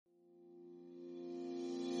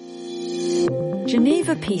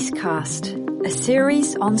Geneva Peacecast, a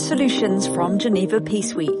series on solutions from Geneva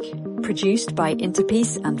Peace Week, produced by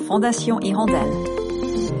Interpeace and Fondation Hirondelle.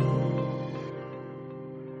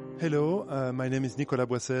 Hello, my name is Nicolas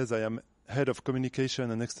Boissez. I am Head of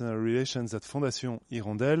Communication and External Relations at Fondation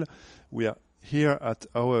Hirondelle. We are here at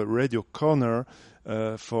our radio corner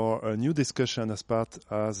for a new discussion as part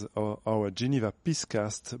of our Geneva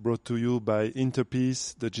Peacecast, brought to you by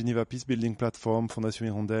Interpeace, the Geneva Peace Building Platform, Fondation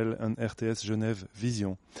Hirondelle, and RTS Genève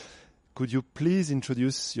Vision. Could you please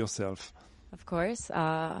introduce yourself? Of course.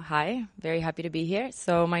 Hi, very happy to be here.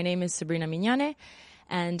 So my name is Sabrina Mignone,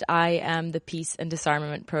 and I am the Peace and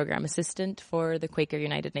Disarmament Program Assistant for the Quaker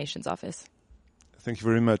United Nations Office. Thank you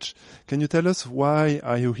very much. Can you tell us why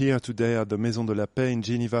are you here today at the Maison de la Paix in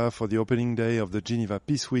Geneva for the opening day of the Geneva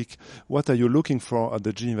Peace Week? What are you looking for at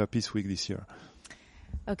the Geneva Peace Week this year?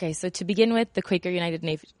 Okay, so to begin with, the Quaker United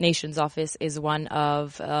Nations Office is one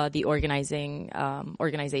of the organizing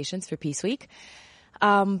organizations for Peace Week.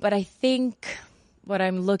 But I think what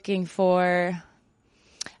I'm looking for,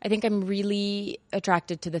 I think I'm really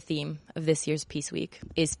attracted to the theme of this year's Peace Week.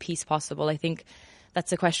 Is peace possible? I think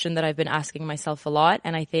that's a question that I've been asking myself a lot.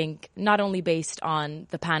 And I think not only based on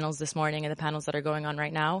the panels this morning and the panels that are going on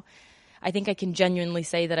right now, I think I can genuinely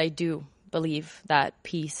say that I do believe that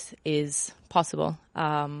peace is possible.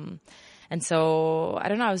 And so, I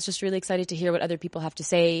don't know, I was just really excited to hear what other people have to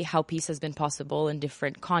say, how peace has been possible in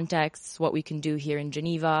different contexts, what we can do here in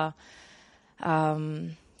Geneva.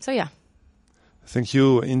 So yeah. Thank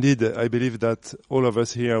you. Indeed, I believe that all of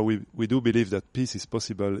us here, we do believe that peace is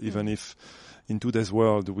possible, even if in today's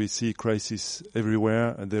world we see crisis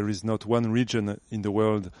everywhere. There is not one region in the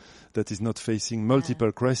world that is not facing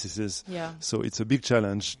multiple crises. Yeah. So it's a big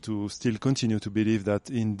challenge to still continue to believe that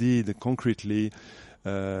indeed, concretely,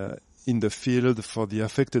 in the field for the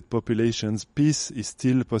affected populations, peace is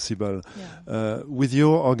still possible. Yeah. With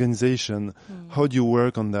your organization, how do you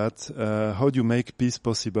work on that? How do you make peace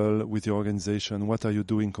possible with your organization? What are you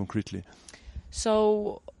doing concretely?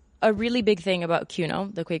 So a really big thing about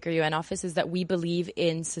QNO, the Quaker UN office, is that we believe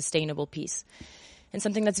in sustainable peace. And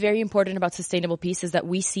something that's very important about sustainable peace is that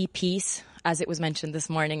we see peace, as it was mentioned this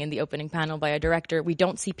morning in the opening panel by our director, we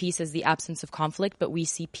don't see peace as the absence of conflict, but we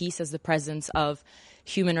see peace as the presence of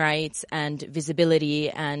human rights and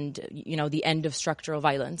visibility and, you know, the end of structural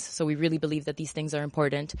violence. So we really believe that these things are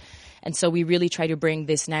important. And so we really try to bring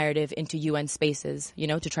this narrative into UN spaces, you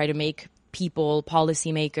know, to try to make people,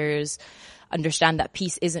 policymakers, understand that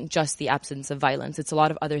peace isn't just the absence of violence. It's a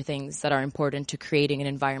lot of other things that are important to creating an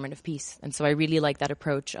environment of peace. And so I really like that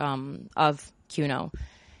approach of QNO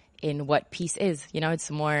in what peace is. You know, it's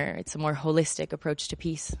a more holistic approach to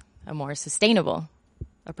peace, a more sustainable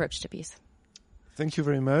approach to peace. Thank you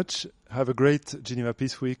very much. Have a great Geneva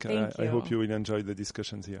Peace Week. Thank you. I hope you will enjoy the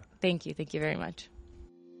discussions here. Thank you. Thank you very much.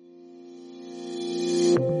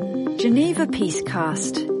 Geneva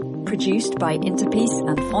Peacecast, produced by Interpeace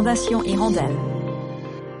and Fondation Hirondelle.